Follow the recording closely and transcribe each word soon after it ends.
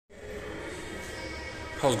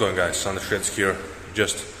How's it going, guys? Sandris here.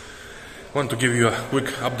 Just want to give you a quick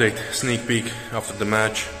update, sneak peek after the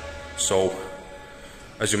match. So,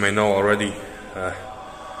 as you may know already,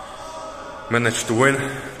 managed to win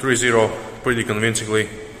 3-0 pretty convincingly.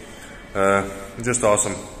 Just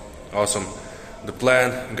awesome. The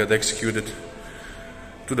plan got executed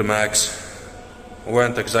to the max.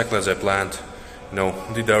 Went exactly as I planned. You know,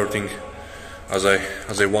 did everything as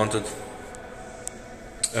I wanted.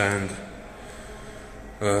 And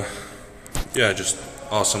yeah, just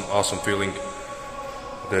awesome feeling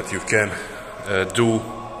that you can do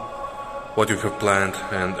what you have planned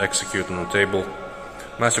and execute on the table.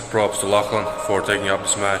 Massive props to Lachlan for taking up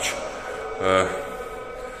this match.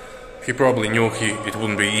 He probably knew it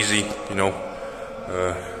wouldn't be easy, you know.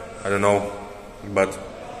 I don't know, but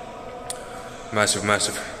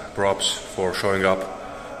massive props for showing up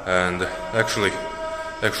and actually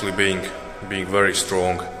being very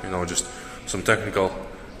strong. You know, just some technical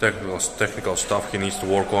stuff he needs to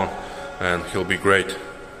work on, and he'll be great.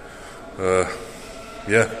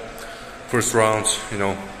 Yeah, first round, you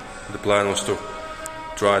know, the plan was to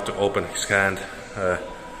try to open his hand,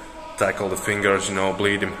 tackle the fingers, you know,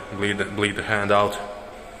 bleed the hand out,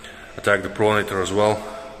 attack the pronator as well,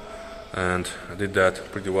 and I did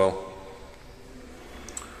that pretty well.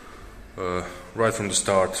 Right from the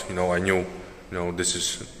start, you know, I knew, you know, this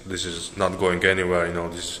is not going anywhere. You know,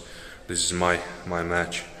 this is my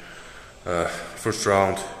match. First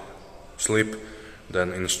round, slip,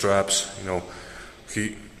 then in straps. You know,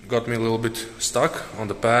 he got me a little bit stuck on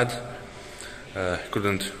the pad.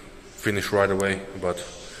 Couldn't finish right away, but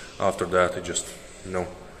after that, it just, you know,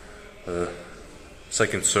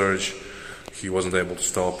 second surge, he wasn't able to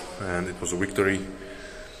stop, and it was a victory.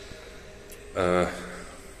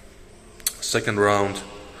 Second round,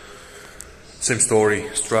 same story,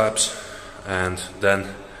 straps, and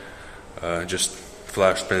then just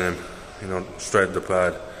flash pin him, you know, straight to the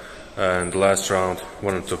pad. And the last round,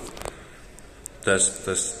 wanted to test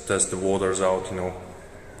the waters out, you know,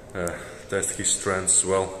 test his strengths as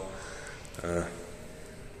well.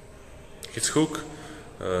 His hook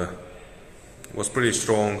was pretty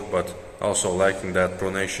strong, but also lacking that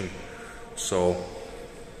pronation. So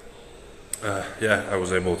yeah, I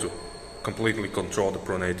was able to completely control the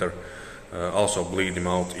pronator, also bleed him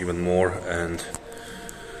out even more, and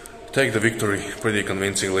take the victory pretty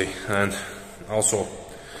convincingly. And also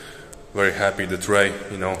very happy that Ray,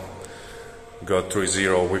 you know, got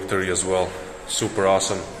 3-0 victory as well. Super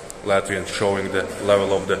awesome. Latvian showing the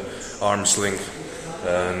level of the arm sling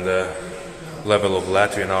and level of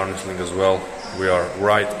Latvian arm sling as well. We are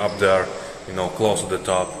right up there, you know, close to the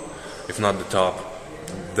top, if not the top.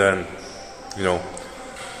 Then, you know,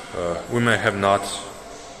 we may not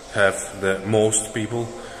have the most people,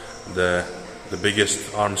 the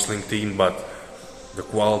biggest arm sling team, but the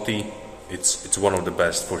quality, it's one of the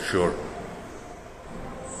best for sure.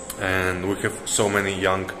 And we have so many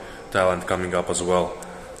young talent coming up as well,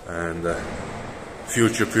 and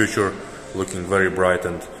future looking very bright,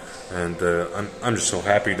 and I'm just so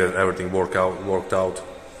happy that everything worked out,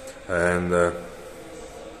 and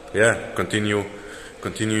yeah, continuing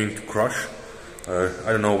to crush. I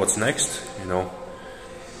don't know what's next, you know.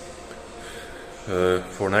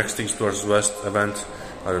 For next East vs West event,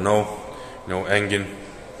 I don't know. You know, Engin,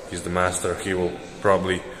 he's the master. He will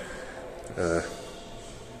probably,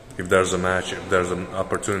 if there's a match, if there's an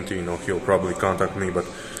opportunity, you know, he'll probably contact me. But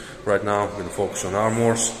right now, I'm gonna focus on Arm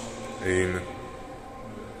Wars in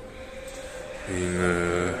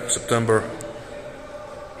September.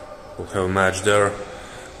 We'll have a match there.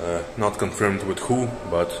 Not confirmed with who,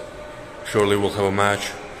 but surely we'll have a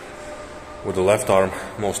match with the left arm,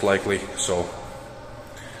 most likely. So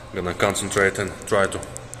I'm gonna concentrate and try to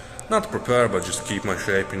not prepare, but just keep my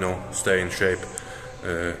shape, you know, stay in shape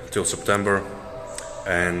till September.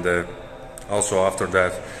 And also after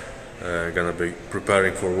that, gonna be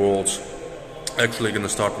preparing for Worlds. Actually gonna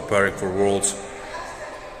start preparing for Worlds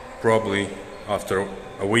probably after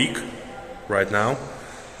a week right now.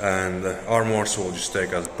 And Arm Wars will just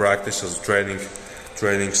take as practice, as a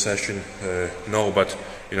training session. No, but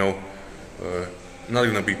you know, not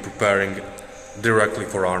gonna be preparing directly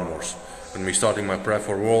for Arm Wars. Gonna be starting my prep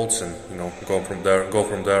for Worlds, and you know, go from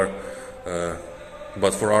there.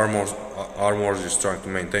 But for Arm Wars, just trying to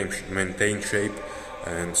maintain shape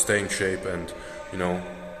and stay in shape, and you know,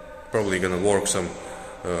 probably gonna work some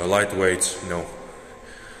light weights, you know,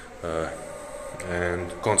 and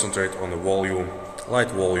concentrate on the volume,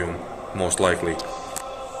 light volume, most likely.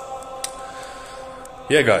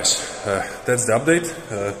 Yeah, guys, that's the update.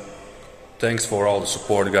 Thanks for all the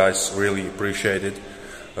support, guys. Really appreciate it.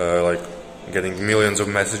 Like getting millions of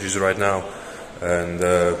messages right now. and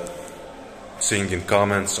seeing in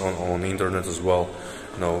comments on the internet as well.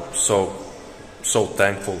 So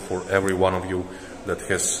thankful for every one of you that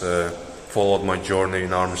has followed my journey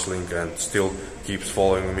in arm wrestling and still keeps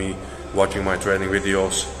following me, watching my training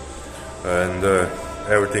videos and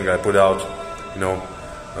everything I put out.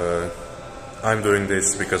 I'm doing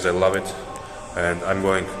this because I love it, and I'm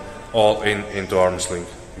going all into arm wrestling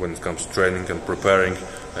when it comes to training and preparing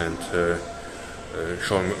and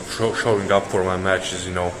showing up for my matches.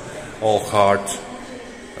 All heart.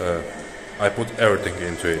 I put everything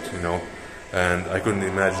into it, and I couldn't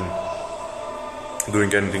imagine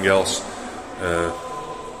doing anything else.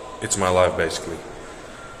 It's my life basically.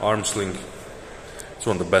 Arm wrestling, it's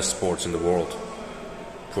one of the best sports in the world,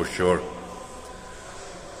 for sure.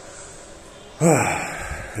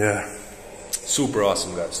 Yeah, super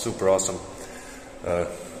awesome, guys, super awesome.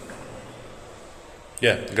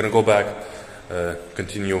 Yeah, I'm gonna go back,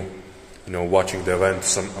 continue, watching the event.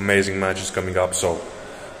 Some amazing matches coming up. So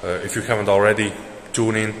if you haven't already,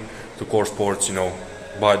 tune in to Core Sports.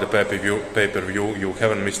 Buy the pay-per-view. You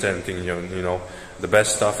haven't missed anything. The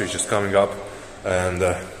best stuff is just coming up, and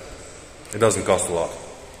it doesn't cost a lot.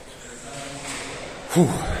 Whew.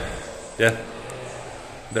 Yeah,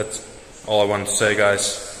 that's all I want to say,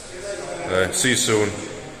 guys. See you soon.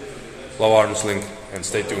 Love arm wrestling, and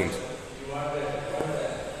stay tuned.